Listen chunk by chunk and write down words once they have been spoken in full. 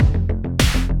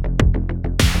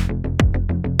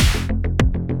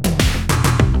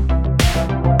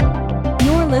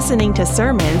listening to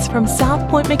sermons from South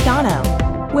Point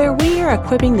McDonough, where we are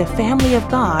equipping the family of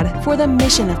God for the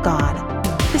mission of God,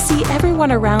 to see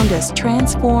everyone around us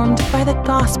transformed by the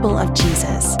gospel of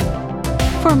Jesus.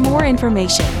 For more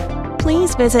information,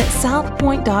 please visit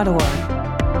southpoint.org.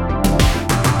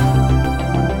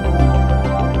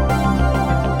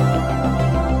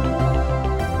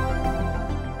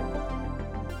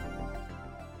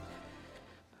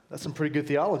 That's some pretty good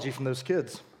theology from those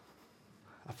kids.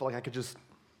 I feel like I could just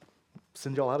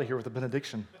send y'all out of here with a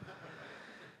benediction.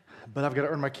 But I've got to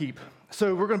earn my keep.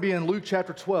 So we're going to be in Luke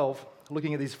chapter 12,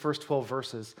 looking at these first 12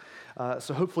 verses.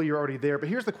 So hopefully you're already there. But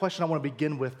here's the question I want to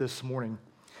begin with this morning.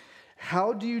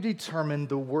 How do you determine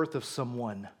the worth of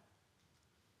someone?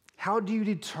 How do you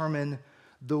determine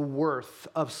the worth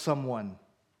of someone?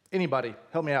 Anybody,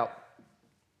 help me out.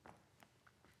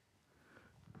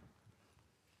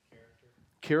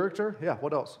 Character? Yeah,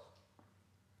 what else?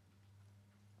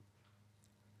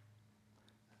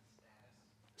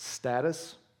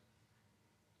 Status.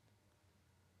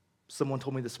 Someone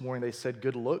told me this morning, they said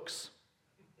good looks.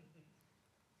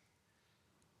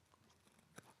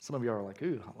 Some of you are like,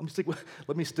 ooh,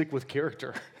 let me stick with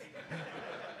character.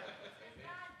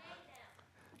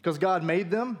 Because God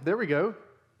made them. There we go.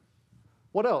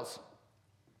 What else?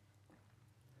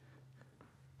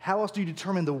 How else do you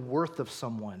determine the worth of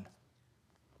someone?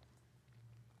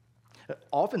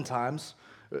 Oftentimes,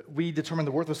 we determine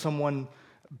the worth of someone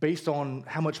based on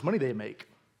how much money they make,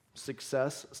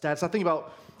 success, status. I think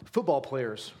about football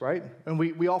players, right? And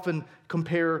we often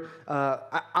compare,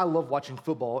 I love watching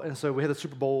football, and so we had the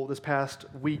Super Bowl this past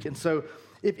week. And so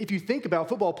if you think about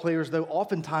football players, though,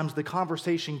 oftentimes the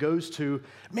conversation goes to,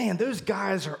 man, those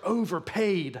guys are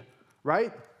overpaid,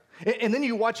 right? And then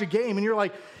you watch a game, and you're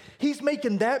like, he's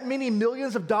making that many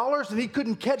millions of dollars, and he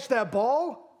couldn't catch that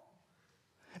ball?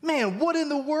 Man, what in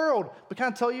the world? But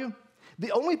can I tell you,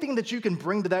 the only thing that you can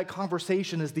bring to that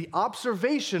conversation is the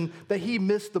observation that he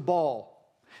missed the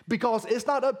ball. Because it's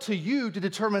not up to you to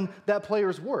determine that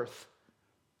player's worth.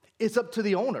 It's up to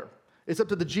the owner. It's up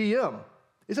to the GM.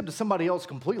 It's up to somebody else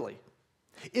completely.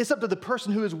 It's up to the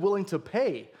person who is willing to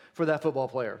pay for that football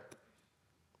player.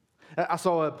 I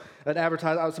saw an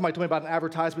advertisement. Somebody told me about an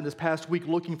advertisement this past week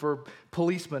looking for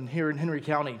policemen here in Henry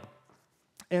County.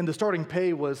 And the starting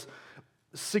pay was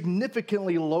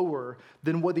significantly lower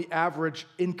than what the average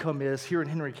income is here in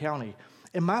Henry County.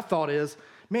 And my thought is,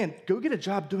 man, go get a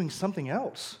job doing something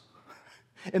else.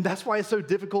 And that's why it's so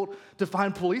difficult to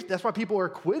find police. That's why people are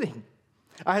quitting.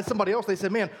 I had somebody else, they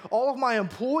said, man, all of my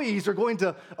employees are going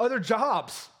to other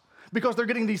jobs because they're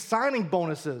getting these signing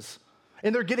bonuses.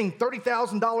 And they're getting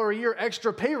 $30,000 a year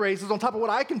extra pay raises on top of what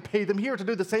I can pay them here to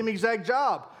do the same exact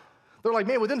job. They're like,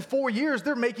 man, within 4 years,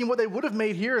 they're making what they would have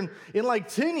made here in like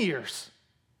 10 years.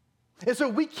 And so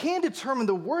we can determine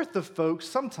the worth of folks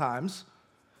sometimes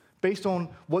based on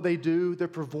what they do, their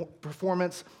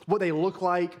performance, what they look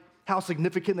like, how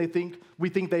significant we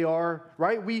think they are,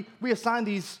 right? We assign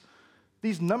these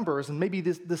numbers and maybe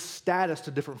this status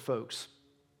to different folks.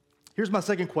 Here's my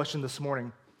second question this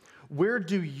morning. Where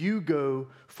do you go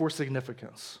for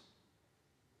significance?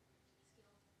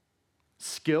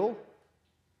 Skill?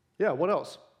 Yeah, what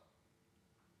else?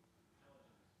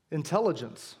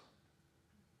 Intelligence.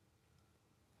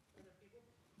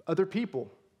 Other people.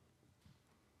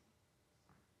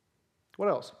 What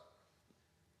else?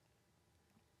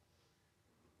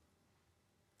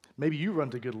 Maybe you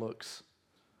run to good looks.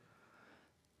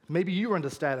 Maybe you run to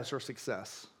status or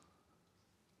success.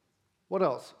 What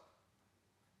else?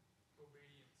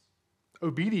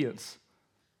 Obedience.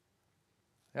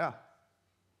 Yeah.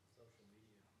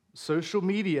 Social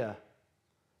media.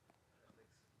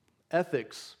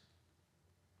 Ethics.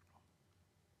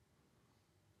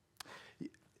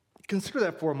 Consider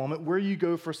that for a moment, where you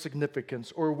go for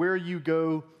significance, or where you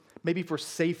go maybe for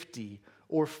safety,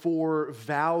 or for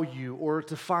value, or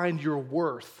to find your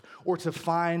worth, or to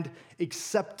find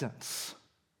acceptance.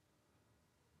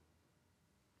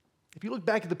 If you look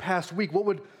back at the past week, what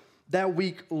would that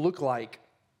week look like?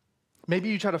 Maybe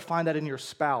you try to find that in your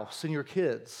spouse, in your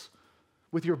kids,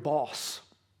 with your boss.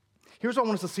 Here's what I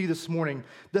want us to see this morning.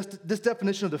 This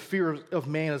definition of the fear of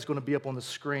man is going to be up on the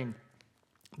screen.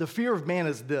 The fear of man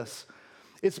is this.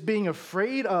 It's being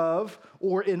afraid of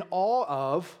or in awe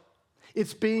of.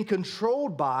 It's being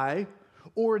controlled by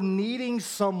or needing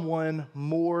someone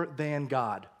more than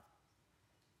God.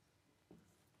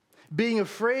 Being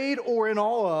afraid or in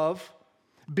awe of,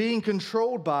 being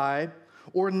controlled by,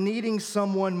 or needing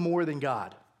someone more than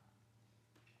God.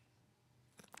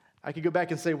 I could go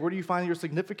back and say, where do you find your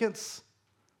significance?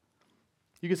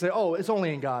 You could say, oh, it's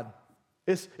only in God.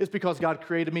 It's because God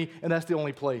created me, and that's the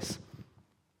only place.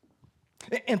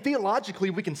 And theologically,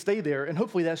 we can stay there, and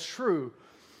hopefully that's true.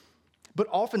 But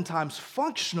oftentimes,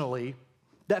 functionally,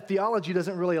 that theology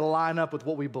doesn't really line up with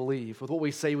what we believe, with what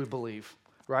we say we believe,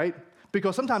 right?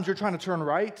 Because sometimes you're trying to turn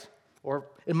right, or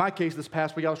in my case, this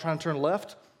past week, I was trying to turn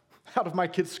left out of my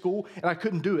kid's school, and I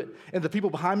couldn't do it. And the people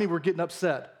behind me were getting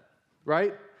upset,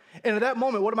 right? And at that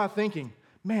moment, what am I thinking?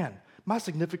 Man, my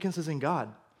significance is in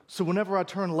God. So whenever I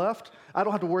turn left, I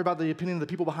don't have to worry about the opinion of the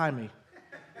people behind me.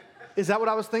 Is that what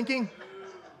I was thinking?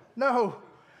 No.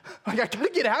 Like, I gotta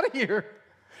get out of here.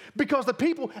 Because the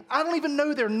people, I don't even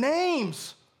know their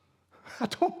names. I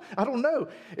don't know.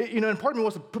 And part of me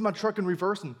wants to put my truck in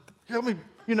reverse and help me,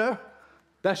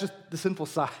 That's just the sinful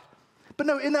side. But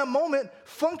no, in that moment,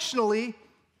 functionally,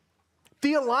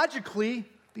 theologically,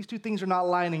 these two things are not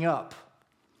lining up.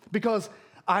 Because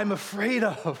I'm afraid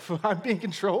I'm being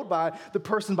controlled by the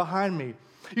person behind me.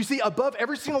 You see, above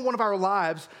every single one of our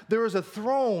lives, there is a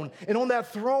throne, and on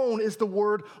that throne is the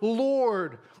word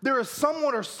Lord. There is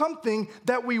someone or something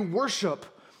that we worship.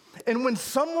 And when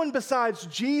someone besides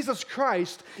Jesus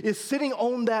Christ is sitting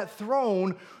on that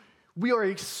throne, we are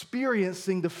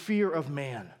experiencing the fear of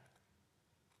man.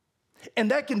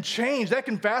 And that can change, that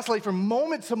can vacillate from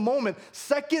moment to moment,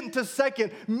 second to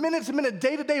second, minute to minute,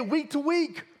 day to day, week to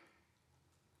week.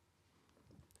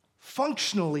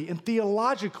 Functionally and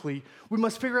theologically, we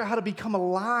must figure out how to become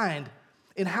aligned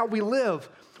in how we live.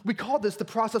 We call this the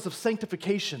process of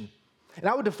sanctification. And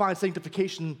I would define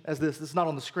sanctification as this is not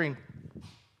on the screen.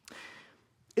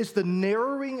 It's the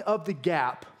narrowing of the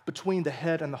gap between the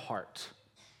head and the heart.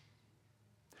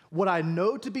 What I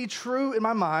know to be true in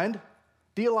my mind,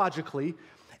 theologically,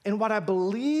 and what I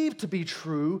believe to be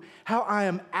true, how I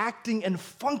am acting and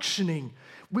functioning.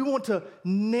 We want to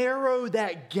narrow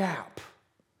that gap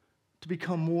to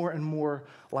become more and more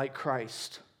like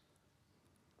Christ.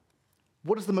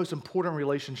 What is the most important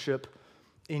relationship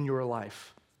in your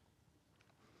life?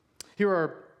 Here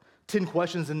are 10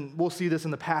 questions, and we'll see this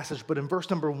in the passage, but in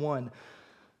verse number 1,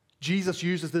 Jesus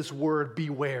uses this word,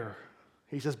 beware.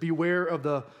 He says, beware of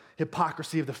the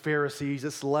hypocrisy of the Pharisees,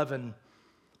 this leaven.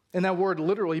 And that word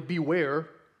literally, beware,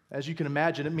 as you can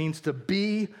imagine, it means to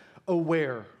be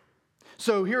aware.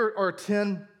 So here are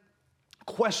 10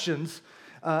 questions.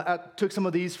 I took some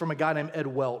of these from a guy named Ed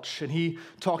Welch, and he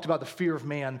talked about the fear of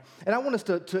man. And I want us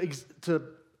to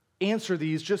answer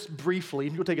these just briefly.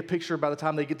 If you'll take a picture by the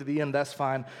time they get to the end, that's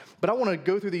fine. But I want to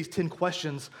go through these 10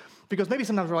 questions because maybe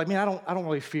sometimes we're like, man, I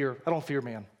don't fear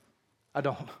man. I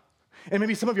don't. And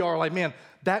maybe some of y'all are like, man,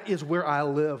 that is where I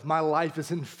live. My life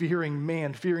is in fearing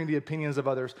man, fearing the opinions of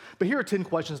others. But here are 10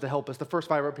 questions to help us. The first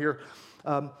 5 are up here.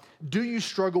 Do you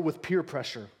struggle with peer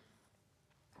pressure?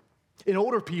 In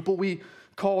older people, we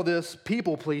call this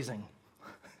people-pleasing.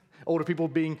 Older people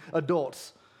being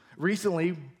adults.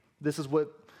 Recently, this is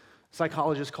what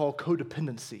psychologists call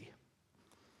codependency.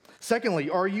 Secondly,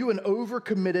 are you an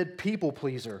overcommitted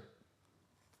people-pleaser?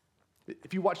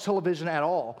 If you watch television at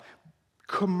all,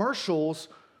 commercials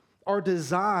are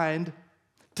designed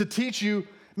to teach you,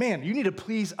 man, you need to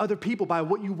please other people by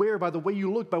what you wear, by the way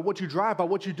you look, by what you drive, by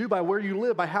what you do, by where you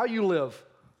live, by how you live.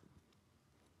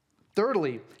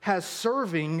 Thirdly, has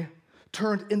serving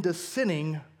turned into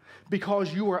sinning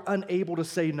because you are unable to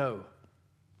say no?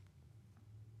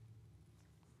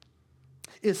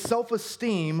 Is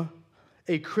self-esteem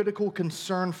a critical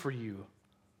concern for you?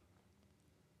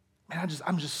 Man,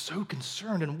 I'm just so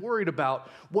concerned and worried about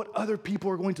what other people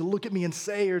are going to look at me and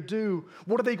say or do.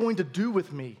 What are they going to do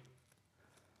with me?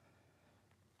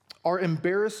 Are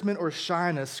embarrassment or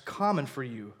shyness common for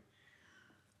you?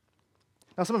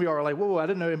 Now, some of you are like, whoa, I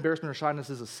didn't know embarrassment or shyness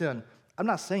is a sin. I'm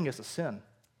not saying it's a sin.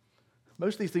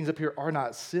 Most of these things up here are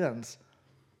not sins.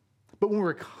 But when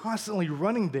we're constantly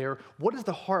running there, what is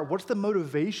the heart? What's the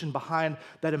motivation behind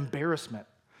that embarrassment?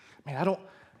 Man,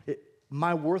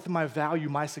 my worth, my value,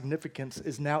 my significance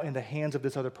is now in the hands of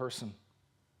this other person.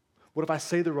 What if I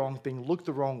say the wrong thing, look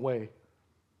the wrong way?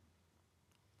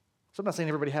 So I'm not saying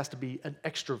everybody has to be an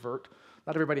extrovert.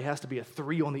 Not everybody has to be a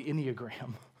 3 on the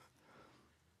Enneagram.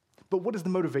 But what is the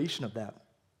motivation of that?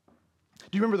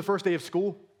 Do you remember the first day of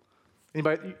school?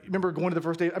 Anybody you remember going to the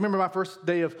first day? I remember my first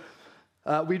day of,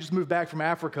 we just moved back from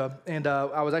Africa, and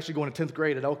I was actually going to 10th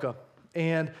grade at Elka.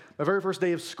 And my very first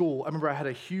day of school, I remember I had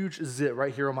a huge zit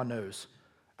right here on my nose.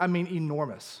 I mean,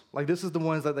 enormous. Like, this is the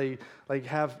ones that they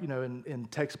have, in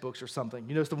textbooks or something.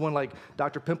 It's the one like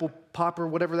Dr. Pimple Popper,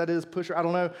 whatever that is, pusher, I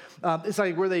don't know. It's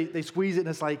like where they squeeze it and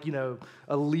it's like,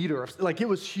 a liter. Like, it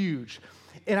was huge.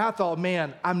 And I thought,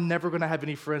 man, I'm never going to have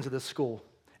any friends at this school.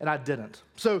 And I didn't.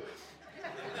 So,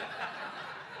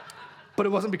 but it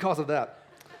wasn't because of that.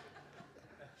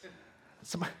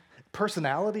 Some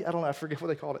personality, I don't know, I forget what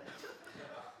they called it.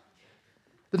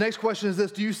 The next question is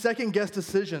this: do you second guess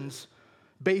decisions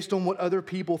based on what other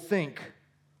people think?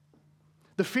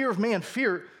 The fear of man,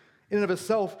 fear in and of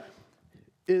itself,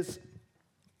 is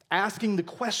asking the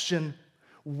question,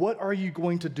 what are you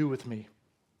going to do with me?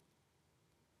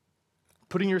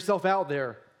 Putting yourself out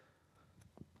there.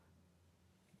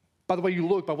 By the way you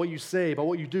look, by what you say, by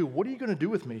what you do, what are you going to do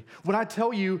with me? When I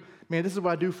tell you, man, this is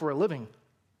what I do for a living,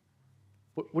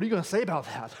 what are you going to say about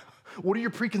that? What are your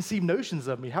preconceived notions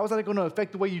of me? How is that going to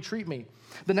affect the way you treat me?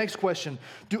 The next question: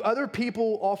 do other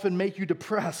people often make you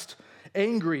depressed,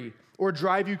 angry, or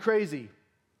drive you crazy?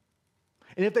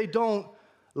 And if they don't,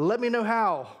 let me know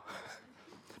how.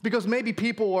 Because maybe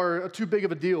people are too big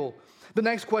of a deal. The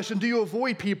next question: do you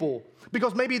avoid people?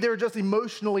 Because maybe they're just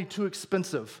emotionally too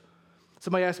expensive.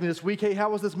 Somebody asked me this week, hey,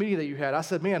 how was this meeting that you had? I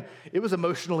said, man, it was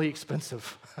emotionally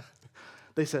expensive.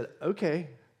 They said, okay.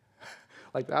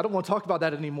 Like, I don't want to talk about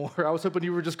that anymore. I was hoping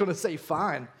you were just going to say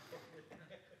fine.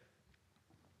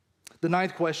 The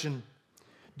ninth question: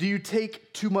 do you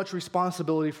take too much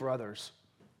responsibility for others?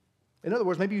 In other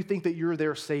words, maybe you think that you're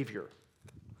their savior.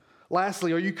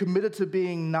 Lastly, are you committed to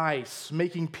being nice,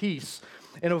 making peace,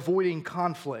 and avoiding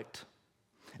conflict?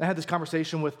 And I had this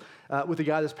conversation with a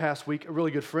guy this past week, a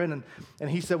really good friend, and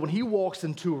he said when he walks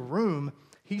into a room,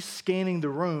 he's scanning the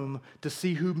room to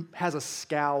see who has a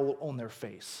scowl on their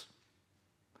face.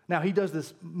 Now, he does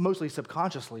this mostly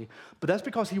subconsciously, but that's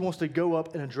because he wants to go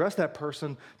up and address that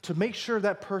person to make sure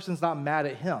that person's not mad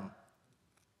at him.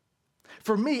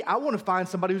 For me, I want to find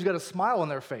somebody who's got a smile on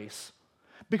their face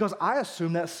because I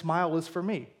assume that smile is for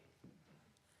me.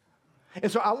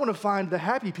 And so I want to find the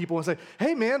happy people and say,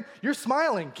 hey, man, you're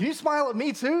smiling. Can you smile at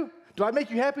me too? Do I make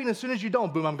you happy? And as soon as you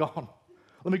don't, boom, I'm gone.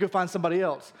 Let me go find somebody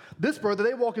else. This brother,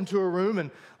 they walk into a room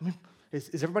and,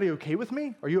 is everybody okay with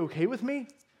me? Are you okay with me?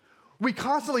 We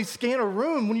constantly scan a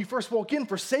room when you first walk in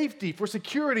for safety, for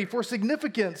security, for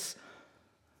significance.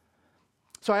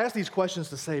 So I ask these questions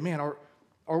to say, man,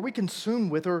 are we consumed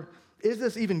with, or is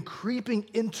this even creeping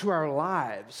into our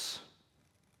lives?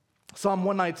 Psalm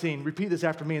 119, repeat this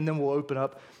after me, and then we'll open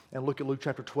up and look at Luke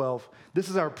chapter 12. This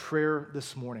is our prayer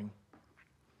this morning.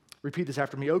 Repeat this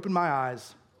after me. Open my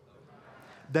eyes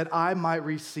that I might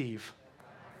receive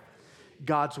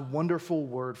God's wonderful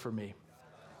word for me.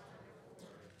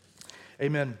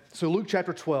 Amen. So Luke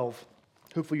chapter 12,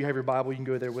 hopefully you have your Bible, you can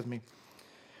go there with me.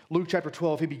 Luke chapter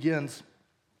 12, he begins,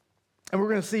 and we're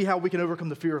going to see how we can overcome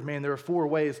the fear of man. There are 4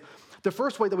 ways. The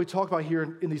first way that we talk about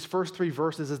here in these first 3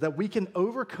 verses is that we can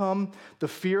overcome the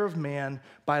fear of man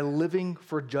by living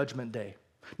for Judgment Day.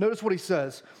 Notice what he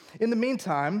says. In the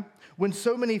meantime, when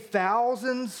so many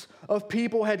thousands of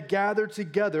people had gathered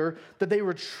together that they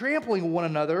were trampling one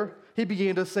another, he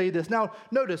began to say this. Now,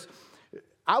 notice,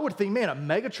 I would think, man, a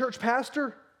megachurch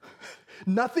pastor?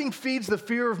 Nothing feeds the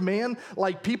fear of man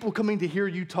like people coming to hear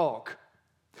you talk.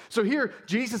 So here,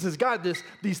 Jesus has got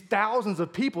these thousands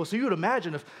of people. So you would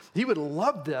imagine if he would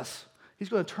love this, he's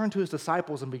going to turn to his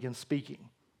disciples and begin speaking.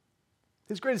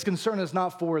 His greatest concern is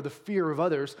not for the fear of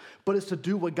others, but it's to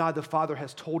do what God the Father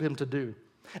has told him to do.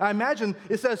 I imagine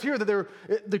it says here that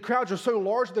the crowds are so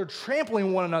large that they're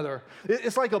trampling one another.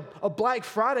 It's like a Black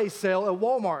Friday sale at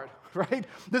Walmart, right?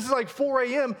 This is like 4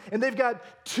 a.m. and they've got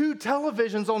 2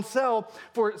 televisions on sale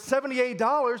for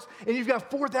 $78 and you've got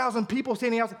 4,000 people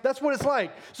standing out. That's what it's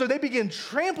like. So they begin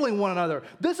trampling one another.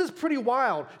 This is pretty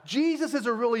wild. Jesus is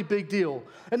a really big deal.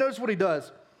 And notice what he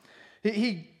does.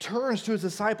 He turns to his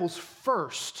disciples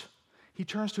first. He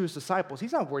turns to his disciples.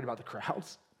 He's not worried about the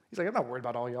crowds. He's like, I'm not worried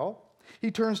about all y'all. He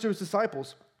turns to his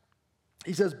disciples.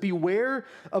 He says, beware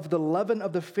of the leaven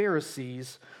of the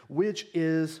Pharisees, which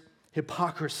is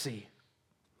hypocrisy.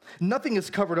 Nothing is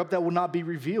covered up that will not be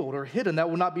revealed, or hidden that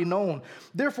will not be known.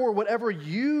 Therefore, whatever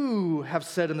you have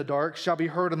said in the dark shall be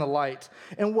heard in the light,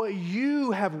 and what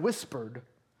you have whispered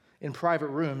in private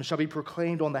rooms shall be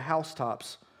proclaimed on the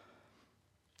housetops.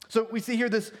 So we see here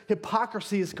this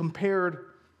hypocrisy is compared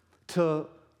to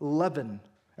leaven.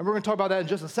 And we're going to talk about that in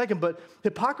just a second, but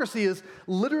hypocrisy is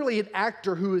literally an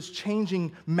actor who is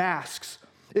changing masks.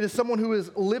 It is someone who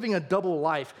is living a double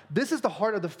life. This is the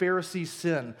heart of the Pharisees'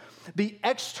 sin. The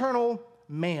external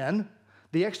man,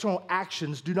 the external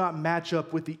actions do not match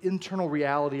up with the internal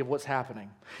reality of what's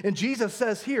happening. And Jesus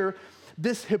says here,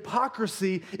 this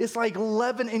hypocrisy is like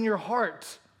leaven in your heart.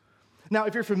 Now,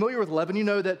 if you're familiar with leaven, you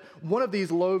know that one of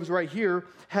these loaves right here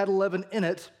had leaven in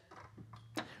it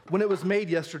when it was made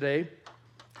yesterday.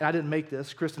 And I didn't make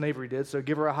this, Kristen Avery did, so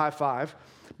give her a high five.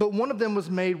 But one of them was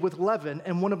made with leaven,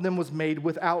 and one of them was made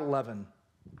without leaven.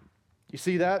 You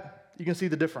see that? You can see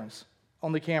the difference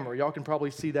on the camera. Y'all can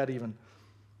probably see that even.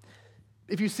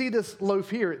 If you see this loaf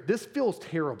here, this feels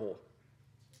terrible.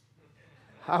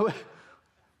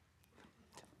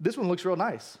 this one looks real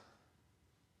nice.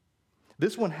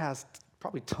 This one has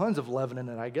probably tons of leaven in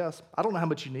it, I guess. I don't know how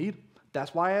much you need.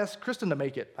 That's why I asked Kristen to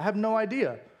make it. I have no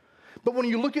idea. But when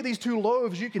you look at these two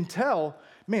loaves, you can tell,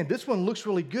 man, this one looks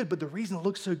really good, but the reason it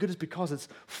looks so good is because it's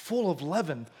full of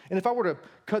leaven. And if I were to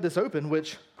cut this open,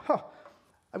 which,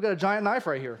 I've got a giant knife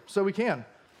right here, so we can.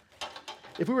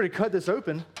 If we were to cut this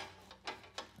open,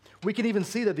 we can even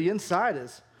see that the inside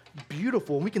is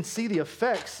beautiful, and we can see the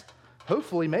effects,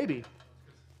 hopefully, maybe.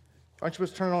 Aren't you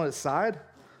supposed to turn it on its side?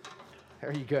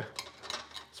 There you go.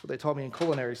 That's what they taught me in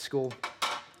culinary school,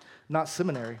 not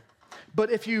seminary.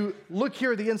 But if you look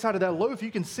here at the inside of that loaf,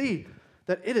 you can see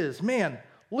that it is, man,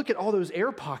 look at all those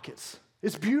air pockets.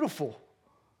 It's beautiful.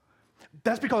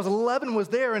 That's because leaven was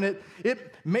there, and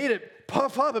it made it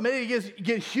puff up. It made it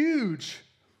get huge.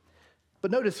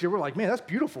 But notice here, we're like, man, that's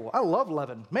beautiful. I love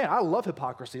leaven. Man, I love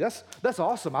hypocrisy. That's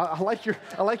awesome. I like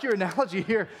your analogy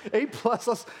here. A+,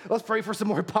 let's pray for some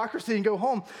more hypocrisy and go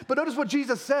home. But notice what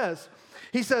Jesus says.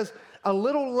 He says, a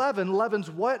little leaven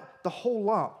leavens what? The whole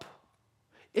lump.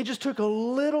 It just took a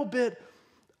little bit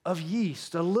of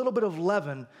yeast, a little bit of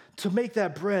leaven to make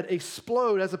that bread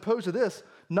explode, as opposed to this,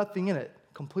 nothing in it,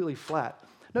 completely flat.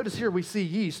 Notice here we see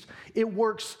yeast. It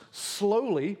works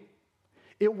slowly.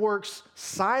 It works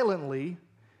silently.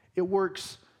 It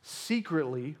works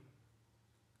secretly.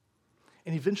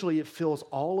 And eventually it fills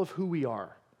all of who we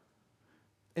are.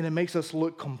 And it makes us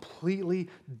look completely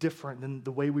different than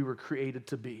the way we were created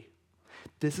to be.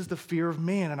 This is the fear of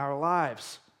man in our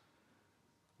lives.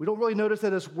 We don't really notice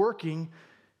that it's working,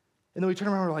 and then we turn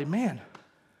around and we're like, man,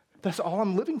 that's all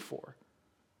I'm living for,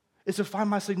 is to find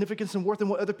my significance and worth in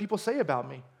what other people say about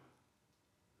me.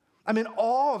 I'm in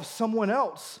awe of someone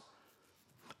else.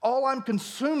 All I'm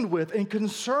consumed with and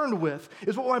concerned with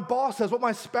is what my boss says, what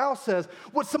my spouse says,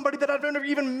 what somebody that I've never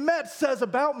even met says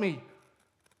about me.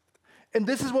 And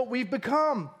this is what we've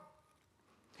become.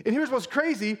 And here's what's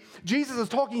crazy. Jesus is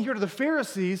talking here to the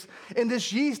Pharisees, and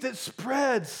this yeast, it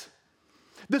spreads.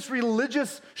 This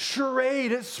religious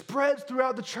charade, it spreads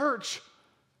throughout the church.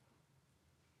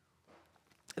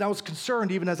 And I was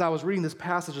concerned even as I was reading this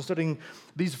passage and studying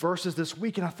these verses this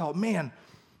week, and I thought, man,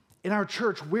 in our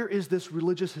church, where is this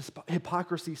religious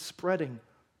hypocrisy spreading?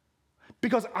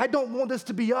 Because I don't want this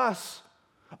to be us.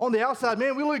 On the outside,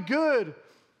 man, we look good,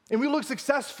 and we look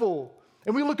successful,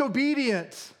 and we look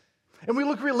obedient, and we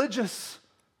look religious.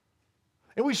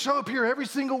 And we show up here every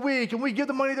single week, and we give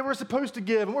the money that we're supposed to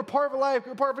give, and we're part of a life,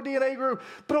 we're part of a DNA group.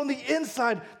 But on the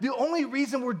inside, the only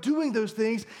reason we're doing those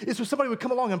things is so somebody would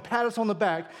come along and pat us on the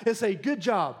back and say, good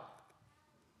job.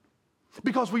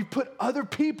 Because we've put other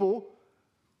people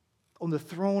on the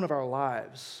throne of our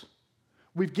lives.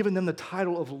 We've given them the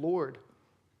title of Lord.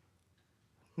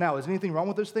 Now, is anything wrong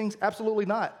with those things? Absolutely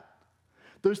not.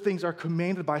 Those things are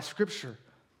commanded by Scripture.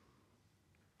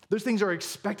 Those things are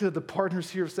expected of the partners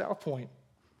here of South Point.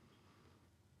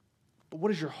 But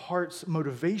what is your heart's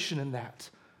motivation in that?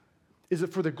 Is it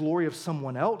for the glory of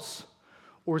someone else,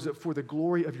 or is it for the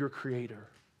glory of your Creator?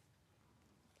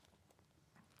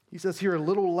 He says here, a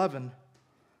little leaven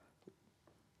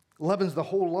leavens the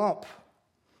whole lump.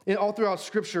 And all throughout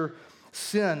Scripture,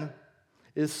 sin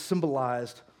is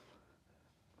symbolized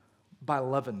by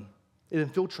leaven. It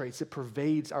infiltrates, it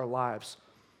pervades our lives.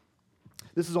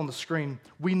 This is on the screen.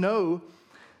 We know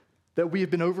that we have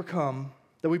been overcome,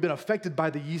 that we've been affected by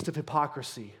the yeast of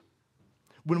hypocrisy.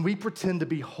 When we pretend to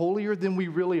be holier than we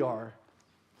really are,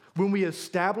 when we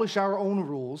establish our own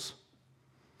rules,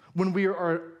 when we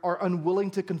are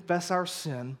unwilling to confess our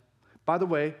sin. By the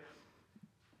way,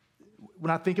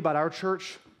 when I think about our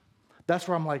church, that's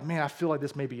where I'm like, man, I feel like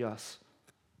this may be us.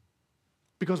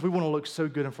 Because we want to look so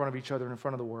good in front of each other and in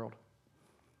front of the world.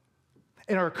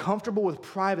 And are comfortable with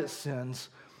private sins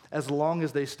as long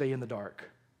as they stay in the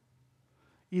dark,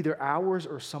 either ours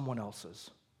or someone else's.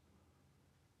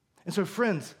 And so,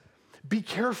 friends, be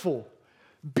careful,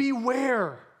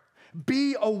 beware,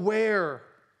 be aware.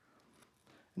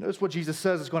 Notice what Jesus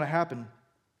says is going to happen.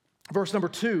 Verse number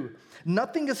 2,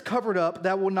 nothing is covered up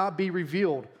that will not be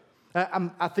revealed.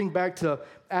 I think back to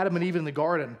Adam and Eve in the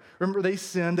garden. Remember, they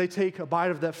sinned, they take a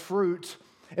bite of that fruit,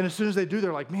 and as soon as they do,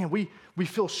 they're like, man, we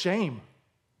feel shame.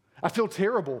 I feel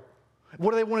terrible.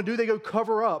 What do they want to do? They go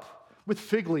cover up with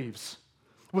fig leaves,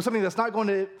 with something that's not going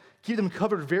to keep them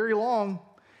covered very long,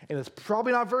 and it's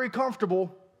probably not very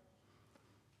comfortable.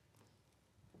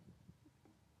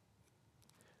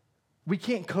 We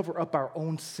can't cover up our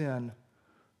own sin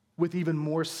with even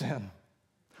more sin.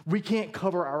 We can't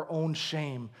cover our own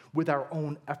shame with our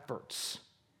own efforts.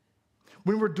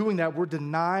 When we're doing that, we're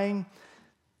denying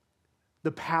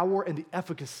the power and the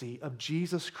efficacy of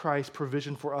Jesus Christ's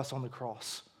provision for us on the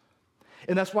cross.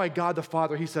 And that's why God the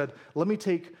Father, he said, let me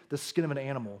take the skin of an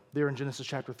animal there in Genesis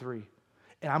chapter 3,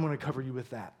 and I'm going to cover you with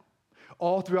that.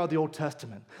 All throughout the Old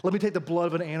Testament, let me take the blood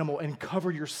of an animal and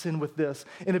cover your sin with this.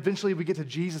 And eventually we get to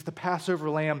Jesus, the Passover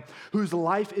lamb, whose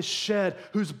life is shed,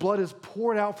 whose blood is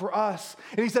poured out for us.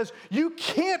 And he says, you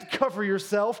can't cover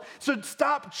yourself, so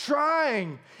stop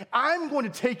trying. I'm going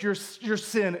to take your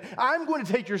sin, I'm going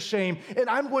to take your shame, and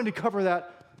I'm going to cover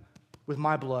that with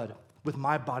my blood, with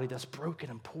my body that's broken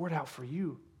and poured out for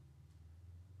you.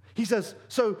 He says,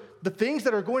 so the things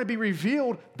that are going to be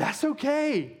revealed, that's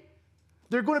okay.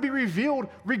 They're going to be revealed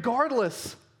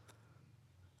regardless.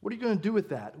 What are you going to do with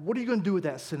that? What are you going to do with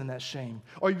that sin and that shame?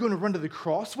 Are you going to run to the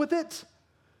cross with it?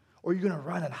 Or are you going to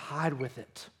run and hide with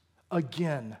it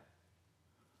again?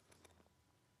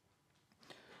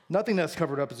 Nothing that's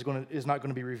covered up is not going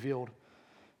to be revealed,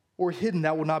 or hidden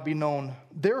that will not be known.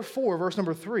 Therefore, verse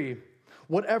number 3,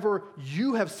 whatever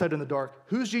you have said in the dark.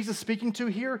 Who's Jesus speaking to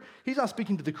here? He's not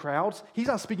speaking to the crowds. He's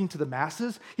not speaking to the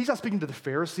masses. He's not speaking to the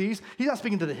Pharisees. He's not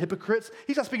speaking to the hypocrites.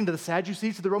 He's not speaking to the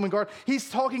Sadducees, to the Roman guard. He's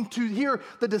talking to here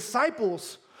the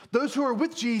disciples, those who are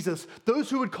with Jesus, those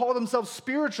who would call themselves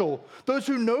spiritual, those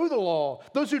who know the law,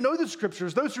 those who know the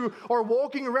scriptures, those who are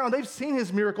walking around. They've seen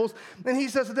his miracles. And he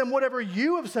says to them, whatever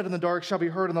you have said in the dark shall be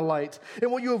heard in the light, and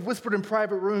what you have whispered in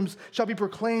private rooms shall be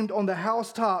proclaimed on the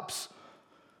housetops.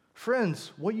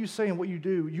 Friends, what you say and what you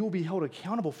do, you will be held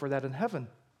accountable for that in heaven.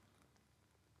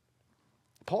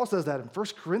 Paul says that in 1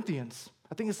 Corinthians.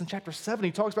 I think it's in chapter 7. He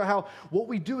talks about how what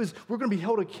we do is we're going to be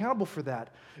held accountable for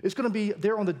that. It's going to be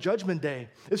there on the judgment day.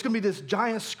 It's going to be this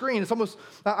giant screen. It's almost,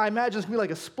 I imagine it's going to be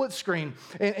like a split screen.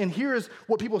 And here's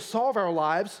what people saw of our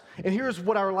lives, and here's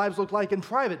what our lives look like in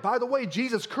private. By the way,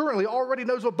 Jesus currently already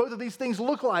knows what both of these things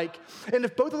look like. And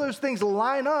if both of those things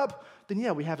line up, then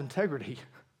yeah, we have integrity.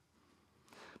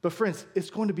 But friends,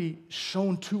 it's going to be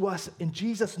shown to us, and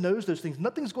Jesus knows those things.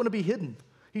 Nothing's going to be hidden.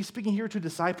 He's speaking here to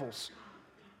disciples.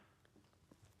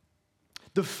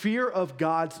 The fear of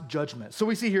God's judgment. So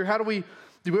we see here, do we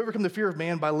overcome the fear of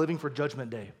man? By living for judgment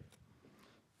day.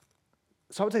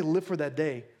 So I would say live for that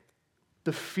day.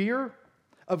 The fear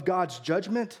of God's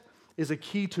judgment is a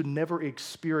key to never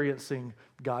experiencing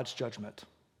God's judgment.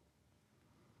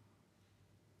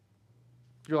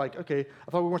 You're like, okay,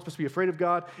 I thought we weren't supposed to be afraid of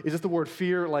God. Is this the word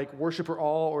fear, like worship or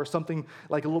awe, or something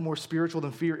like a little more spiritual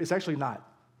than fear? It's actually not.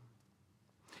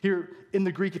 Here in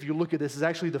the Greek, if you look at this, is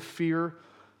actually the fear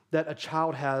that a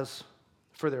child has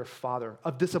for their father,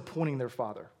 of disappointing their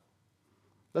father.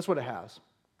 That's what it has.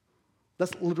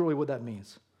 That's literally what that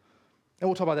means. And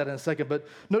we'll talk about that in a second, but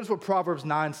notice what Proverbs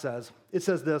 9 says. It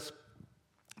says this,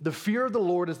 the fear of the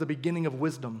Lord is the beginning of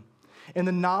wisdom, and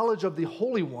the knowledge of the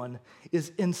Holy One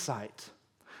is insight.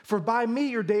 For by me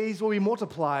your days will be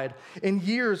multiplied, and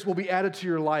years will be added to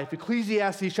your life.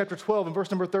 Ecclesiastes chapter 12 and verse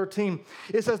number 13,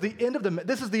 it says, this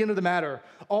is the end of the matter.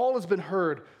 All has been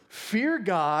heard. Fear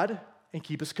God and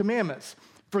keep his commandments,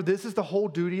 for this is the whole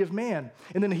duty of man.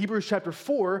 And then in Hebrews chapter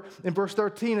 4 and verse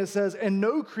 13, it says, and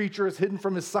no creature is hidden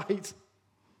from his sight,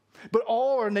 but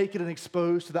all are naked and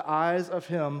exposed to the eyes of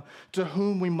him to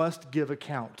whom we must give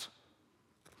account.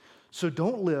 So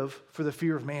don't live for the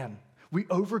fear of man. We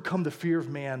overcome the fear of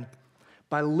man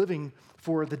by living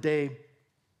for the day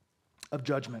of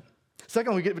judgment.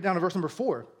 Second, we get down to verse number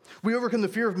 4. We overcome the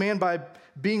fear of man by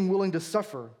being willing to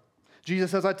suffer.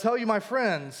 Jesus says, I tell you, my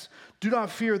friends, do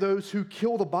not fear those who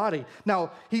kill the body.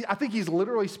 Now, I think he's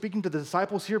literally speaking to the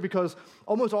disciples here because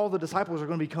almost all the disciples are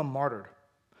going to become martyred.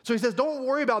 So he says, don't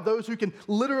worry about those who can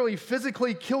literally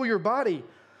physically kill your body.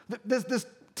 This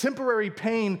temporary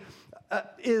pain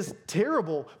is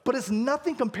terrible, but it's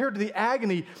nothing compared to the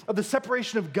agony of the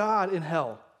separation of God in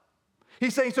hell.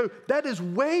 He's saying, so that is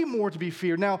way more to be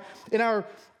feared. Now, in our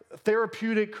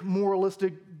therapeutic,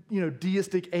 moralistic,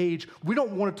 deistic age, we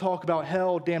don't want to talk about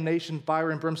hell, damnation,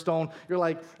 fire, and brimstone. You're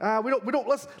like,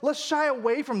 let's shy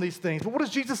away from these things. But what does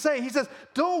Jesus say? He says,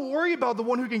 don't worry about the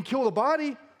one who can kill the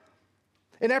body.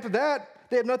 And after that,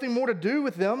 they have nothing more to do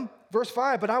with them. Verse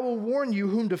 5, but I will warn you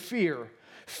whom to fear.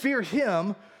 Fear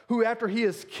him who after he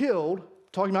is killed,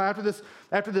 talking about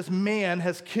after this man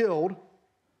has killed,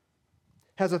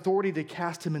 has authority to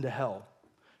cast him into hell.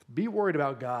 Be worried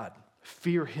about God.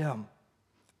 Fear him.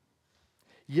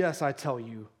 Yes, I tell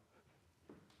you,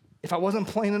 if I wasn't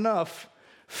plain enough,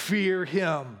 fear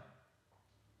him.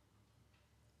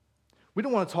 We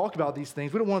don't want to talk about these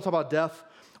things. We don't want to talk about death.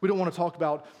 We don't want to talk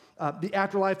about the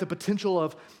afterlife, the potential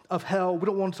of hell. We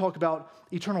don't want to talk about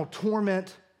eternal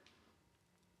torment.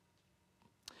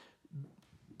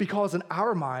 Because in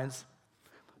our minds,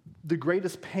 the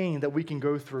greatest pain that we can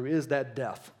go through is that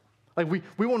death. Like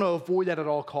we want to avoid that at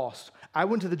all costs. I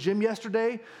went to the gym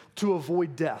yesterday to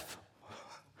avoid death.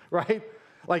 right?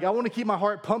 Like, I want to keep my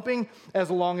heart pumping as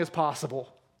long as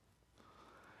possible.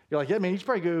 You're like, yeah, man, you should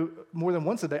probably go more than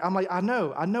once a day. I'm like, I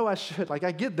know I should. Like,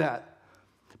 I get that.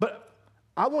 But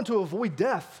I want to avoid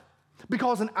death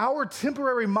because in our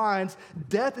temporary minds,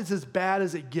 death is as bad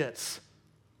as it gets.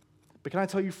 But can I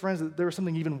tell you, friends, that there is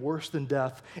something even worse than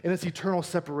death, and it's eternal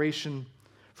separation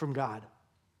from God.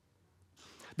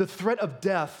 The threat of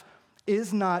death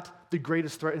is not the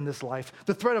greatest threat in this life.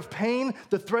 The threat of pain,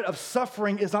 the threat of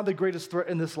suffering is not the greatest threat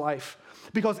in this life.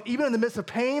 Because even in the midst of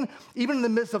pain, even in the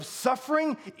midst of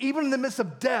suffering, even in the midst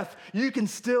of death, you can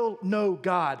still know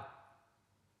God.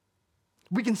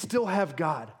 We can still have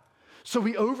God. So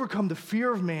we overcome the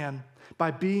fear of man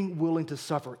by being willing to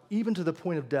suffer, even to the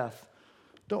point of death.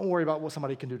 Don't worry about what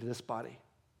somebody can do to this body.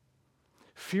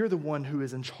 Fear the one who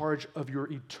is in charge of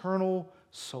your eternal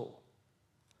soul.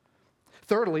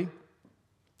 Thirdly,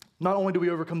 not only do we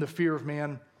overcome the fear of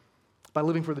man by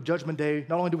living for the judgment day,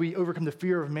 not only do we overcome the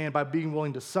fear of man by being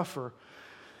willing to suffer,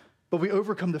 but we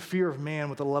overcome the fear of man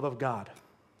with the love of God.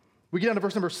 We get down to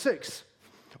verse number 6.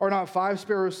 Are not 5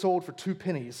 sparrows sold for 2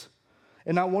 pennies,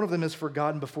 and not one of them is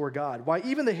forgotten before God? Why,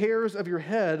 even the hairs of your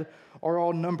head are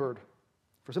all numbered.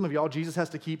 For some of y'all, Jesus has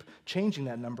to keep changing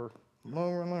that number.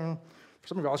 For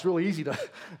some of y'all, it's really easy to,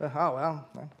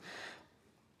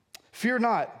 Fear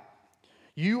not.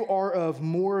 You are of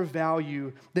more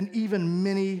value than even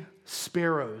many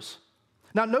sparrows.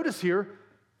 Now notice here,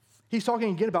 he's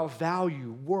talking again about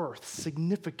value, worth,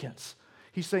 significance.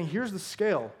 He's saying, here's the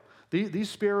scale. These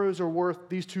sparrows are worth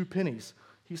these 2 pennies.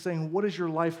 He's saying, what is your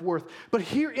life worth? But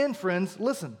herein, friends,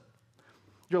 listen.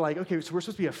 You're like, okay, so we're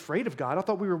supposed to be afraid of God. I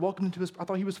thought we were welcomed into I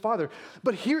thought he was Father.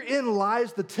 But herein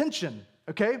lies the tension.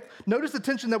 Okay? Notice the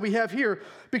tension that we have here,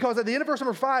 because at the end of verse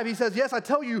number 5, he says, yes, I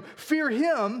tell you, fear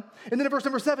him. And then in verse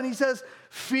number 7, he says,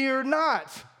 fear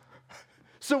not.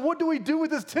 So what do we do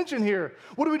with this tension here?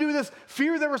 What do we do with this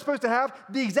fear that we're supposed to have?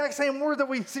 The exact same word that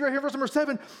we see right here in verse number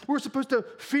 7, we're supposed to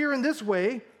fear in this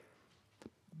way.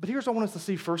 But here's what I want us to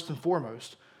see first and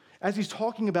foremost. As he's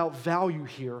talking about value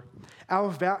here,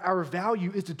 our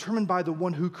value is determined by the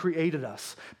one who created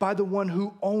us, by the one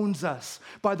who owns us,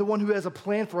 by the one who has a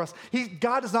plan for us.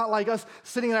 God is not like us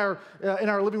sitting in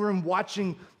our living room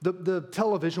watching the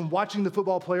television, watching the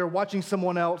football player, watching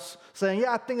someone else, saying,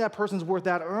 yeah, I think that person's worth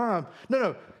that.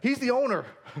 No, he's the owner.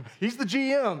 He's the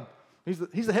GM.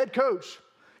 He's the head coach.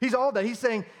 He's all that. He's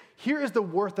saying, here is the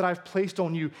worth that I've placed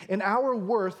on you. And our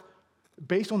worth,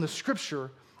 based on the scripture,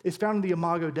 is found in the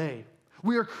Imago Dei.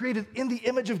 We are created in the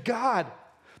image of God.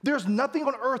 There's nothing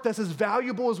on earth that's as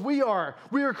valuable as we are.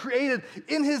 We are created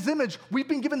in his image. We've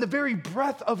been given the very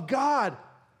breath of God.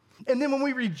 And then when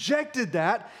we rejected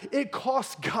that, it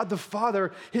cost God the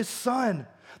Father his Son.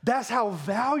 That's how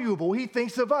valuable he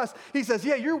thinks of us. He says,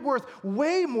 yeah, you're worth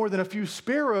way more than a few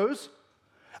sparrows.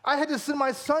 I had to send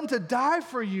my Son to die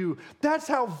for you. That's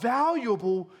how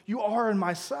valuable you are in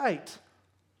my sight.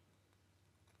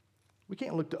 We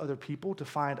can't look to other people to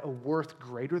find a worth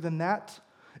greater than that,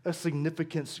 a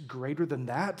significance greater than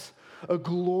that, a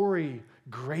glory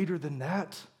greater than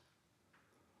that.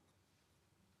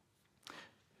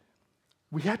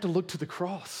 We have to look to the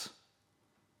cross.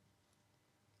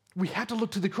 We have to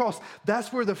look to the cross.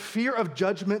 That's where the fear of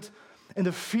judgment and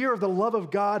the fear of the love of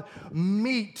God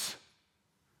meet.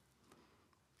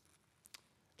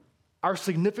 Our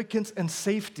significance and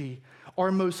safety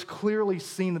are most clearly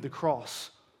seen at the cross.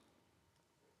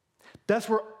 That's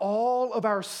where all of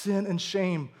our sin and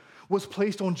shame was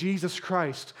placed on Jesus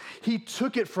Christ. He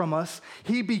took it from us.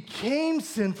 He became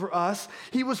sin for us.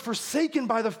 He was forsaken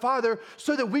by the Father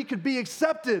so that we could be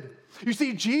accepted. You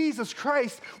see, Jesus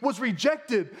Christ was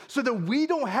rejected so that we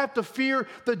don't have to fear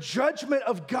the judgment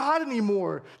of God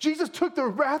anymore. Jesus took the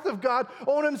wrath of God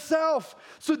on himself.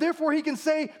 So therefore he can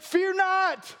say, fear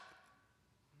not.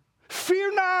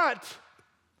 Fear not.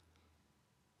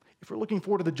 If we're looking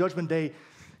forward to the judgment day,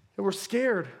 and we're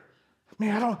scared.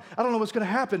 Man, I don't know what's going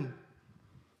to happen.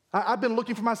 I've been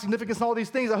looking for my significance in all these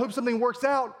things. I hope something works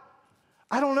out.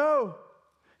 I don't know.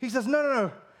 He says,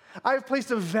 no. I've placed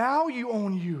a value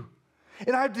on you,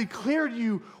 and I've declared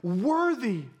you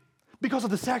worthy because of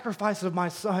the sacrifice of my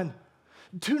Son.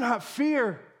 Do not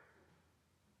fear.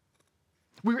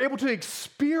 We were able to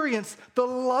experience the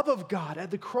love of God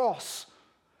at the cross,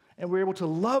 and we're able to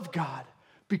love God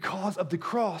because of the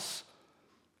cross.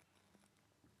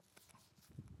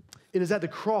 It is at the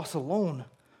cross alone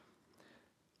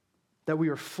that we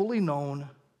are fully known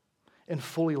and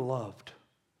fully loved.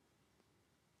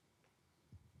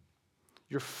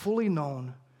 You're fully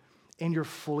known and you're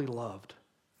fully loved.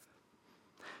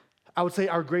 I would say,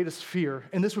 our greatest fear.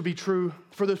 And this would be true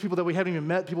for those people that we haven't even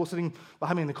met, people sitting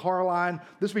behind me in the car line.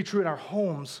 This would be true in our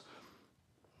homes.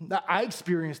 Now, I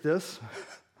experienced this.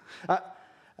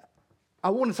 I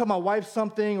want to tell my wife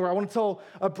something, or I want to tell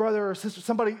a brother or sister,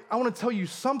 somebody, I want to tell you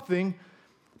something,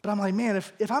 but I'm like, man,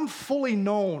 if I'm fully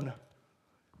known,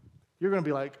 you're going to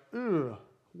be like, ugh,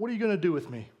 what are you going to do with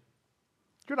me?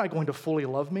 You're not going to fully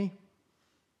love me.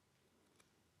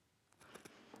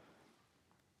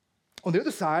 On the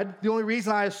other side, the only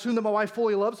reason I assume that my wife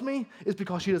fully loves me is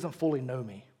because she doesn't fully know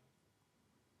me.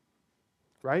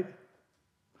 Right?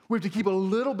 We have to keep a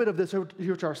little bit of this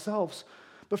here to ourselves.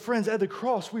 But friends, at the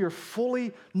cross, we are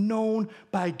fully known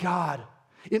by God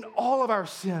in all of our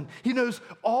sin. He knows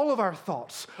all of our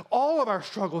thoughts, all of our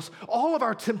struggles, all of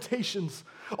our temptations,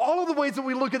 all of the ways that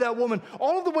we look at that woman,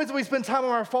 all of the ways that we spend time on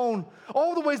our phone,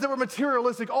 all of the ways that we're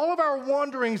materialistic, all of our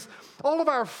wanderings, all of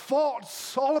our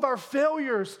faults, all of our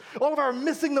failures, all of our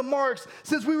missing the marks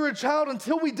since we were a child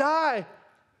until we die.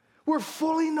 We're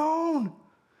fully known,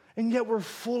 and yet we're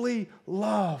fully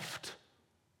loved.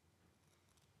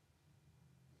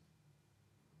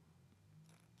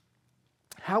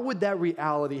 How would that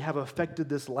reality have affected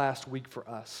this last week for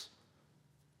us?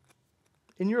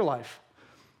 In your life,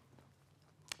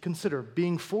 consider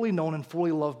being fully known and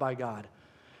fully loved by God.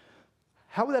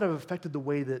 How would that have affected the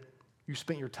way that you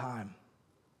spent your time,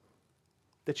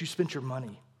 that you spent your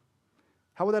money?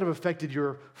 How would that have affected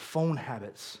your phone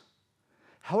habits?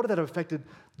 How would that have affected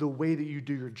the way that you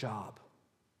do your job?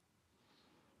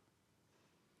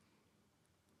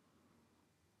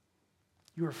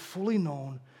 You are fully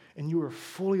known and you are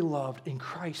fully loved in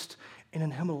Christ and in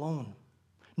Him alone,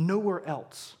 nowhere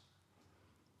else.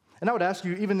 And I would ask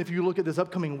you, even if you look at this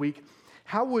upcoming week,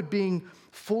 how would being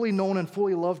fully known and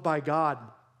fully loved by God,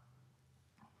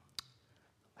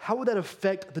 how would that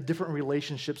affect the different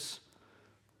relationships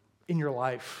in your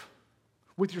life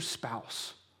with your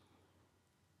spouse?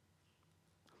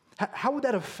 How would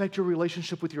that affect your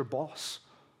relationship with your boss,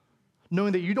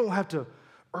 knowing that you don't have to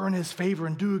earn his favor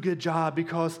and do a good job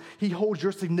because he holds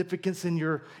your significance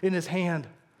in his hand,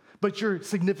 but your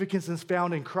significance is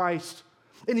found in Christ.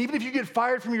 And even if you get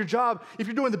fired from your job, if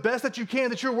you're doing the best that you can,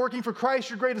 that you're working for Christ,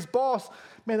 your greatest boss,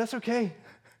 man, that's okay.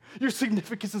 Your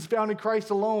significance is found in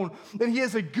Christ alone, and He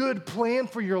has a good plan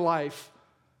for your life.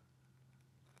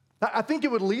 I think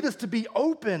it would lead us to be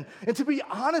open and to be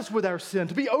honest with our sin,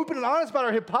 to be open and honest about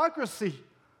our hypocrisy,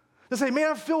 to say, man,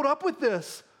 I'm filled up with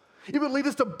this. It would lead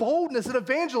us to boldness and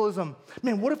evangelism.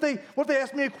 Man, what if they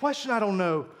ask me a question I don't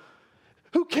know?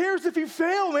 Who cares if you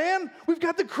fail, man? We've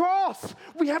got the cross.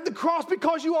 We have the cross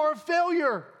because you are a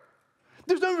failure.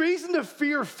 There's no reason to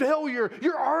fear failure.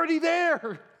 You're already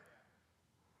there.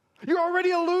 You're already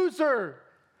a loser.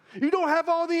 You don't have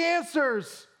all the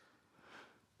answers.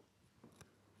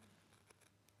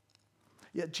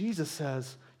 Yet Jesus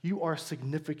says, you are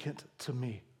significant to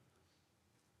me.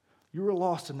 You were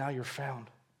lost and now you're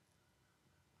found.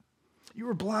 You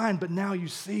were blind, but now you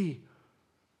see.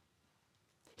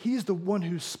 He's the one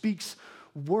who speaks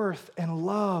worth and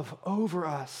love over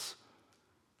us.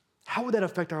 How would that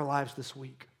affect our lives this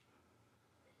week?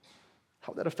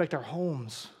 How would that affect our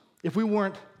homes? If we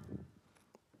weren't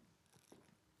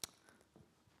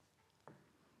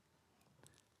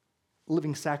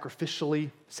living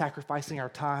sacrificially, sacrificing our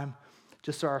time,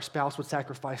 just so our spouse would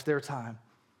sacrifice their time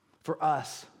for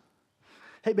us.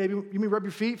 Hey, baby, you mean rub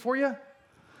your feet for you?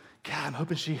 God, I'm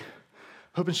hoping she,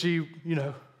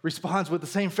 responds with the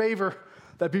same favor.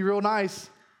 That'd be real nice.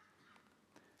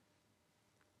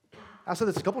 I said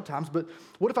this a couple times, but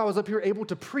what if I was up here able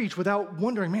to preach without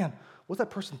wondering, man, what's that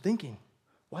person thinking?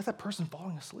 Why is that person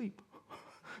falling asleep?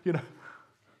 Why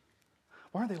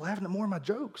aren't they laughing at more of my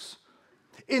jokes?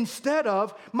 Instead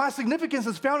of, my significance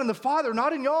is found in the Father,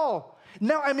 not in y'all.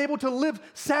 Now I'm able to live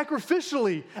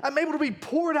sacrificially. I'm able to be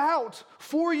poured out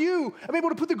for you. I'm able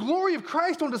to put the glory of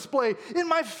Christ on display in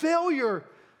my failure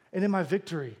and in my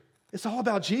victory. It's all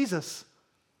about Jesus.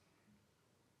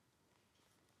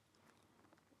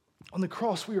 On the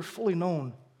cross, we are fully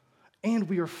known and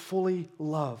we are fully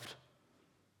loved.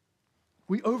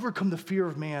 We overcome the fear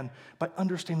of man by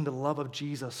understanding the love of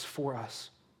Jesus for us.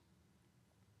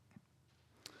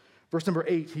 Verse number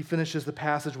 8, he finishes the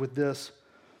passage with this.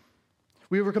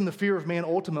 We overcome the fear of man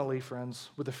ultimately, friends,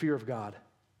 with the fear of God.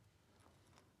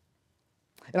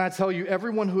 And I tell you,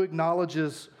 everyone who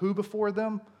acknowledges who before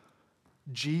them?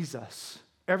 Jesus.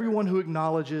 Everyone who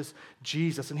acknowledges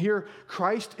Jesus. And here,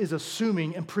 Christ is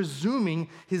assuming and presuming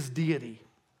his deity.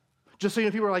 Just so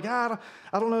people are like, I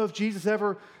don't know if Jesus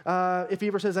ever, if he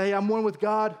ever says, hey, I'm one with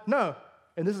God. No.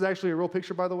 And this is actually a real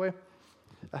picture, by the way.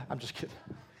 I'm just kidding.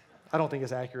 I don't think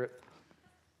it's accurate.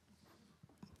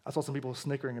 I saw some people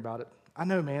snickering about it. I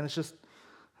know, man, it's just,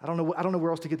 I don't know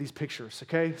where else to get these pictures,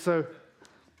 okay? So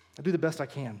I do the best I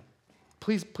can.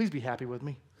 Please be happy with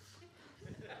me.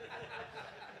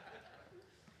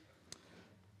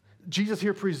 Jesus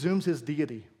here presumes his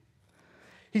deity.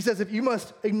 He says, if you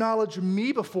must acknowledge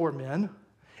me before men,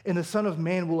 and the Son of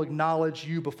Man will acknowledge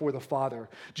you before the Father.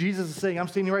 Jesus is saying, I'm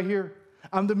standing right here.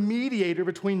 I'm the mediator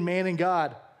between man and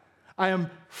God. I am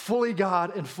fully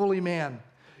God and fully man.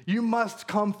 You must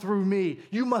come through me.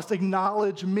 You must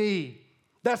acknowledge me.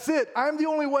 That's it. I'm the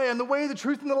only way. I'm the way, the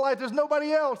truth, and the life. There's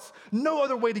nobody else. No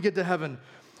other way to get to heaven.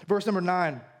 Verse number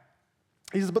 9.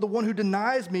 He says, but the one who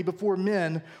denies me before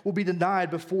men will be denied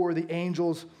before the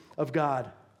angels of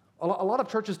God. A lot of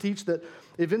churches teach that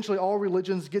eventually all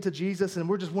religions get to Jesus and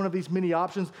we're just one of these many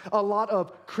options. A lot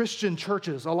of Christian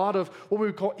churches, a lot of what we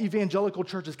would call evangelical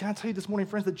churches. Can I tell you this morning,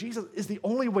 friends, that Jesus is the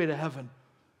only way to heaven?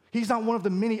 He's not one of the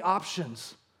many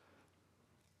options.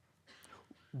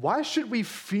 Why should we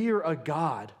fear a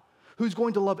God who's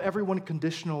going to love everyone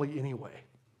conditionally anyway?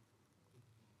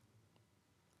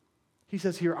 He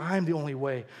says here, I am the only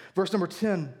way. Verse number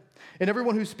 10, and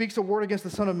everyone who speaks a word against the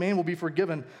Son of Man will be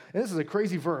forgiven. And this is a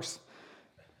crazy verse.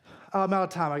 I'm out of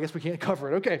time. I guess we can't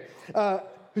cover it. Okay.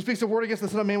 Who speaks a word against the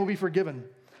Son of Man will be forgiven.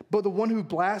 But the one who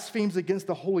blasphemes against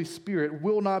the Holy Spirit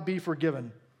will not be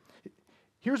forgiven.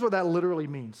 Here's what that literally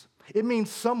means. It means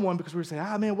someone, because we say,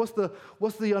 man, what's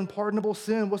the unpardonable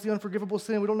sin? What's the unforgivable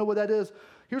sin? We don't know what that is.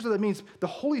 Here's what that means. The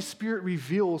Holy Spirit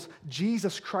reveals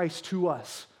Jesus Christ to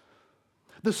us.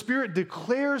 The Spirit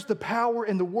declares the power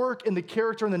and the work and the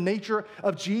character and the nature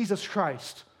of Jesus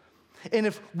Christ. And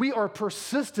if we are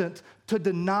persistent to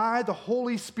deny the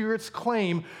Holy Spirit's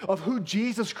claim of who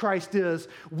Jesus Christ is,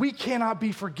 we cannot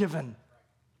be forgiven.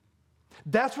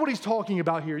 That's what he's talking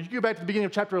about here. You go back to the beginning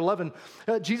of chapter 11.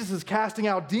 Jesus is casting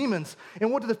out demons.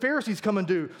 And what do the Pharisees come and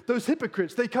do? Those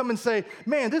hypocrites, they come and say,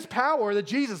 man, this power that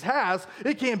Jesus has,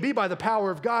 it can't be by the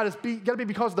power of God. It's got to be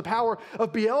because of the power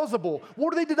of Beelzebul.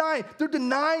 What are they denying? They're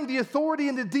denying the authority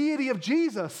and the deity of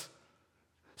Jesus.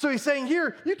 So he's saying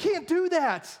here, you can't do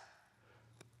that.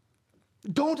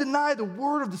 Don't deny the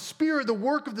word of the Spirit, the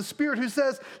work of the Spirit who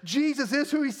says Jesus is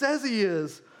who he says he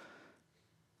is.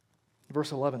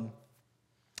 Verse 11.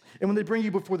 And when they bring you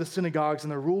before the synagogues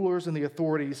and the rulers and the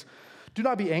authorities, do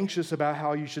not be anxious about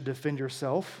how you should defend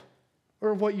yourself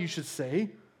or what you should say,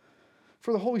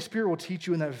 for the Holy Spirit will teach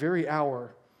you in that very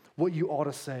hour what you ought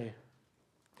to say.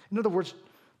 In other words,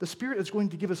 the Spirit is going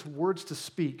to give us words to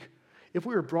speak if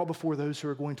we are brought before those who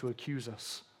are going to accuse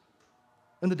us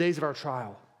in the days of our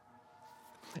trial.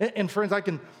 And friends, I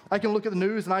can look at the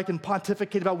news and I can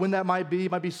pontificate about when that might be.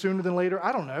 It might be sooner than later.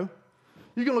 I don't know.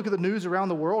 You can look at the news around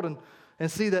the world and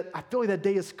see that I feel like that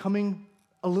day is coming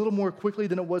a little more quickly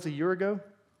than it was a year ago.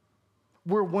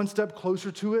 We're one step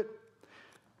closer to it.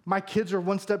 My kids are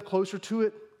one step closer to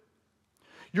it.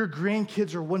 Your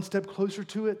grandkids are one step closer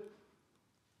to it.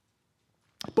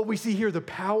 But we see here the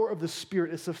power of the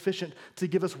Spirit is sufficient to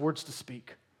give us words to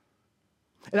speak.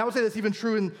 And I would say that's even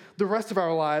true in the rest of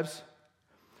our lives.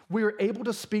 We are able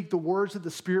to speak the words that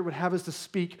the Spirit would have us to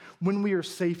speak when we are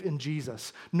safe in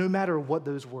Jesus, no matter what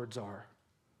those words are.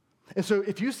 And so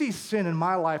if you see sin in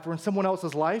my life or in someone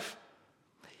else's life,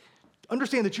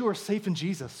 understand that you are safe in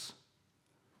Jesus.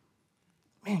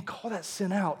 Man, call that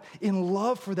sin out in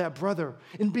love for that brother,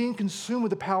 in being consumed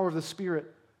with the power of the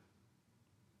Spirit.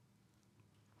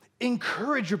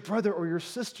 Encourage your brother or your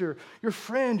sister, your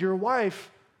friend, your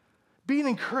wife. Be an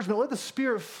encouragement. Let the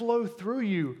Spirit flow through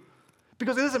you.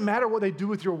 Because it doesn't matter what they do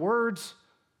with your words.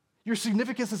 Your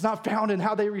significance is not found in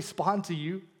how they respond to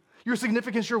you. Your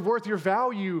significance, your worth, your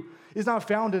value is not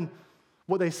found in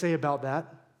what they say about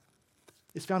that.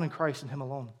 It's found in Christ and Him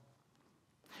alone.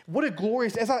 What a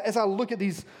glorious, as I look at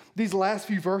these last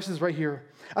few verses right here,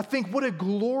 I think what a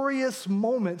glorious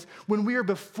moment when we are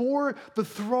before the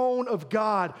throne of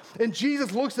God. And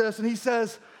Jesus looks at us and He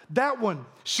says, that one,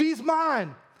 she's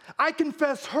mine. I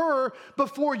confess her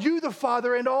before you, the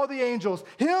Father, and all the angels.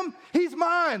 Him, he's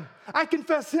mine. I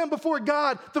confess him before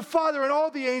God, the Father, and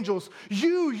all the angels.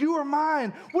 You are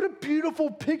mine. What a beautiful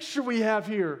picture we have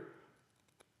here.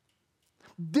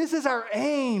 This is our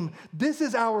aim. This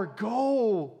is our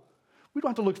goal. We don't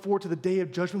have to look forward to the day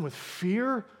of judgment with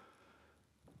fear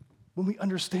when we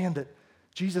understand that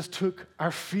Jesus took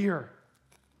our fear.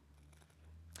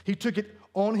 He took it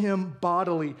on him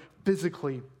bodily,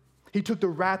 physically. He took the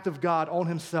wrath of God on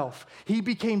himself. He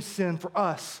became sin for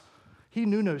us. He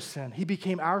knew no sin. He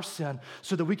became our sin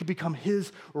so that we could become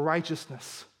his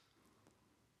righteousness.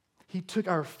 He took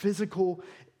our physical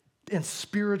and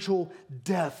spiritual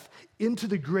death into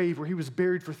the grave where he was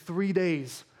buried for 3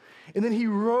 days. And then he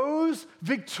rose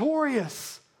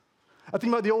victorious. I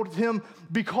think about the old hymn,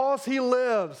 because he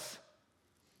lives,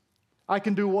 I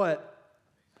can do what?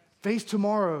 Face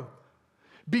tomorrow.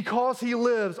 Because he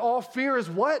lives, all fear is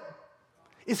what?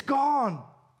 It's gone.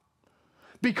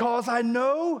 Because I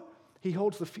know he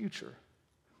holds the future.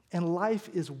 And life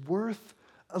is worth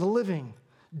living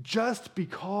just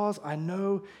because I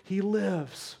know he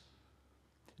lives.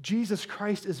 Jesus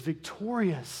Christ is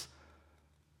victorious.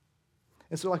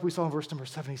 And so like we saw in verse number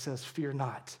 7, he says, fear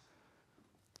not.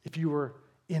 If you are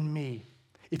in me,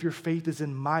 if your faith is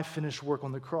in my finished work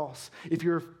on the cross, if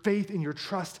your faith and your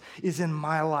trust is in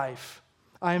my life,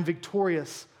 I am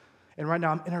victorious. And right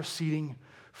now I'm interceding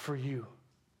for you.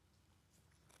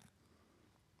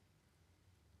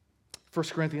 1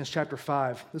 Corinthians chapter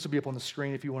 5. This will be up on the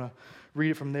screen if you want to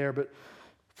read it from there. But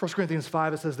 1 Corinthians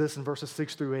 5, it says this in verses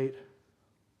 6 through 8.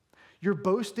 Your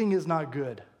boasting is not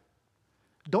good.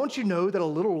 Don't you know that a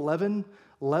little leaven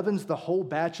leavens the whole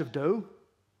batch of dough?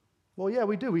 Well, yeah,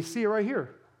 we do. We see it right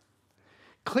here.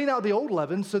 Clean out the old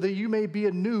leaven so that you may be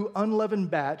a new unleavened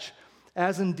batch,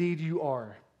 as indeed you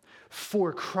are.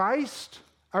 For Christ,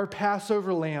 our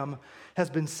Passover lamb, has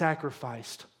been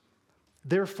sacrificed.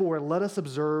 Therefore, let us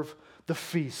observe the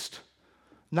feast,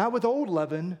 not with old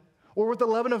leaven or with the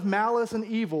leaven of malice and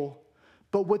evil,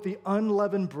 but with the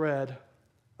unleavened bread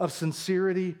of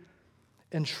sincerity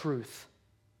and truth.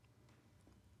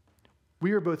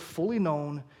 We are both fully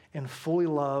known and fully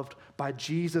loved by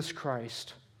Jesus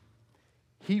Christ.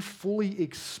 He fully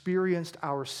experienced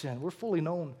our sin. We're fully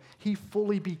known. He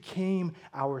fully became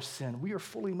our sin. We are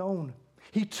fully known.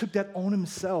 He took that on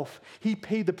himself. He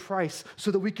paid the price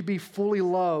so that we could be fully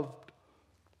loved.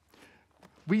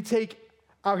 We take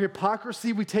our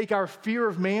hypocrisy, we take our fear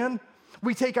of man,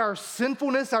 we take our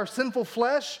sinfulness, our sinful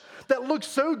flesh that looks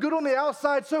so good on the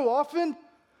outside so often,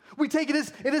 we take it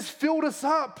has filled us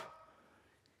up.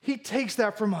 He takes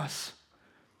that from us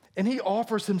and he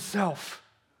offers himself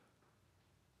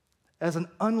as an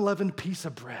unleavened piece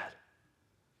of bread.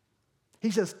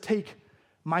 He says, take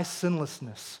my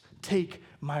sinlessness, take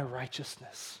my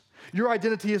righteousness. Your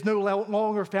identity is no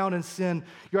longer found in sin.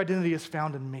 Your identity is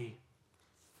found in me.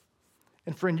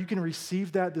 And friend, you can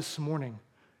receive that this morning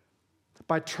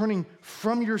by turning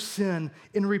from your sin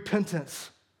in repentance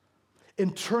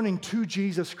and turning to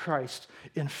Jesus Christ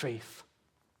in faith.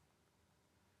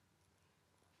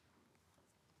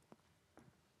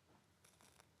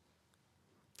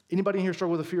 Anybody in here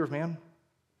struggle with the fear of man?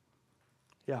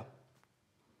 Yeah.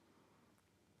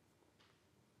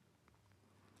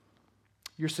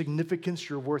 Your significance,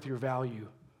 your worth, your value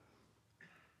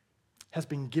has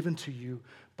been given to you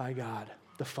by God,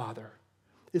 the Father.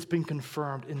 It's been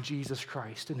confirmed in Jesus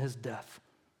Christ in his death.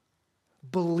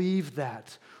 Believe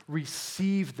that,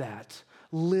 receive that,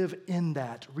 live in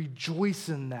that, rejoice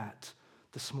in that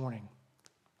this morning.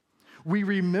 We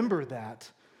remember that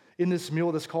in this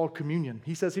meal that's called communion.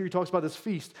 He says here, he talks about this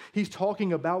feast. He's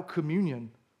talking about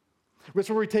communion. It's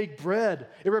where we take bread.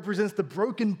 It represents the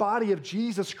broken body of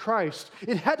Jesus Christ.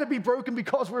 It had to be broken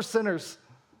because we're sinners.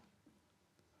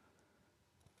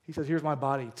 He says, here's my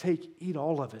body. Take, eat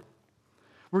all of it.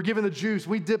 We're given the juice.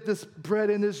 We dip this bread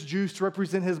in this juice to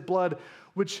represent his blood,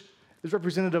 which is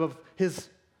representative of his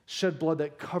shed blood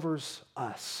that covers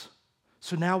us.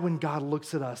 So now when God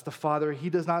looks at us, the Father, he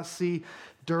does not see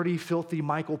dirty, filthy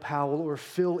Michael Powell or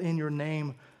fill in your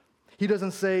name. He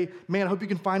doesn't say, man, I hope you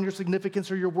can find your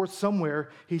significance or your worth somewhere.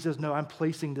 He says, no, I'm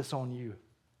placing this on you.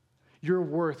 Your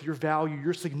worth, your value,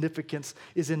 your significance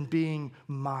is in being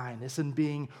mine. It's in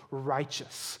being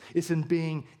righteous. It's in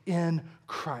being in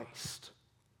Christ.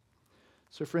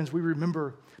 So friends, we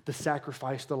remember the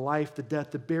sacrifice, the life, the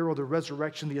death, the burial, the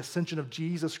resurrection, the ascension of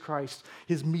Jesus Christ,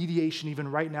 his mediation even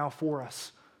right now for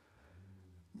us.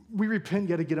 We repent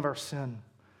yet again of our sin.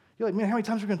 You're like, man, how many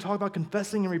times are we going to talk about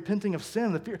confessing and repenting of sin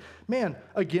and the fear? Man,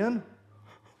 again,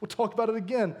 we'll talk about it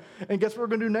again. And guess what we're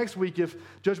going to do next week if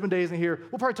Judgment Day isn't here?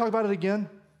 We'll probably talk about it again.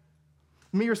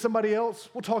 Me or somebody else,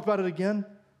 we'll talk about it again.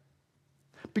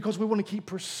 Because we want to keep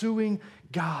pursuing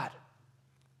God.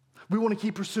 We want to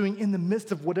keep pursuing in the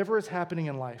midst of whatever is happening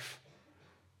in life,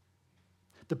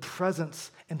 the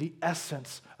presence and the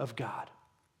essence of God.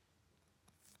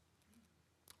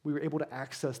 We were able to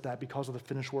access that because of the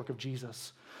finished work of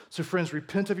Jesus. So friends,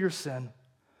 repent of your sin.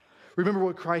 Remember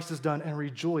what Christ has done and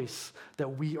rejoice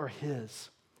that we are his.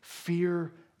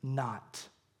 Fear not.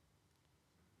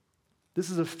 This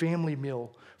is a family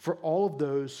meal for all of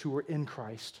those who are in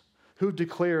Christ, who have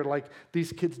declared, like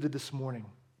these kids did this morning,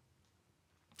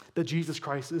 that Jesus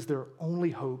Christ is their only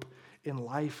hope in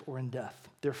life or in death.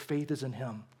 Their faith is in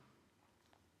him.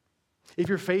 If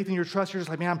your faith and your trust, you're just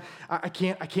like, man, I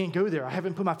can't go there. I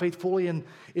haven't put my faith fully in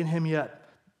him yet.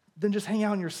 then just hang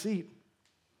out in your seat.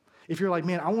 If you're like,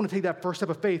 man, I want to take that first step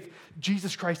of faith,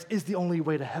 Jesus Christ is the only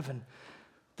way to heaven.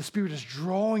 The Spirit is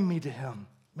drawing me to him.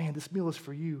 Man, this meal is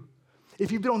for you.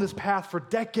 If you've been on this path for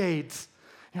decades,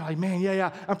 you're like, man,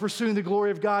 yeah, I'm pursuing the glory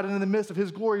of God, and in the midst of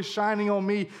his glory shining on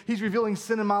me, he's revealing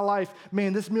sin in my life.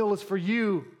 Man, this meal is for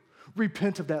you.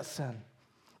 Repent of that sin.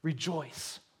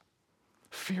 Rejoice.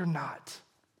 Fear not.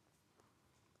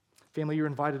 Family, you're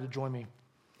invited to join me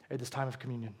at this time of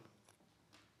communion.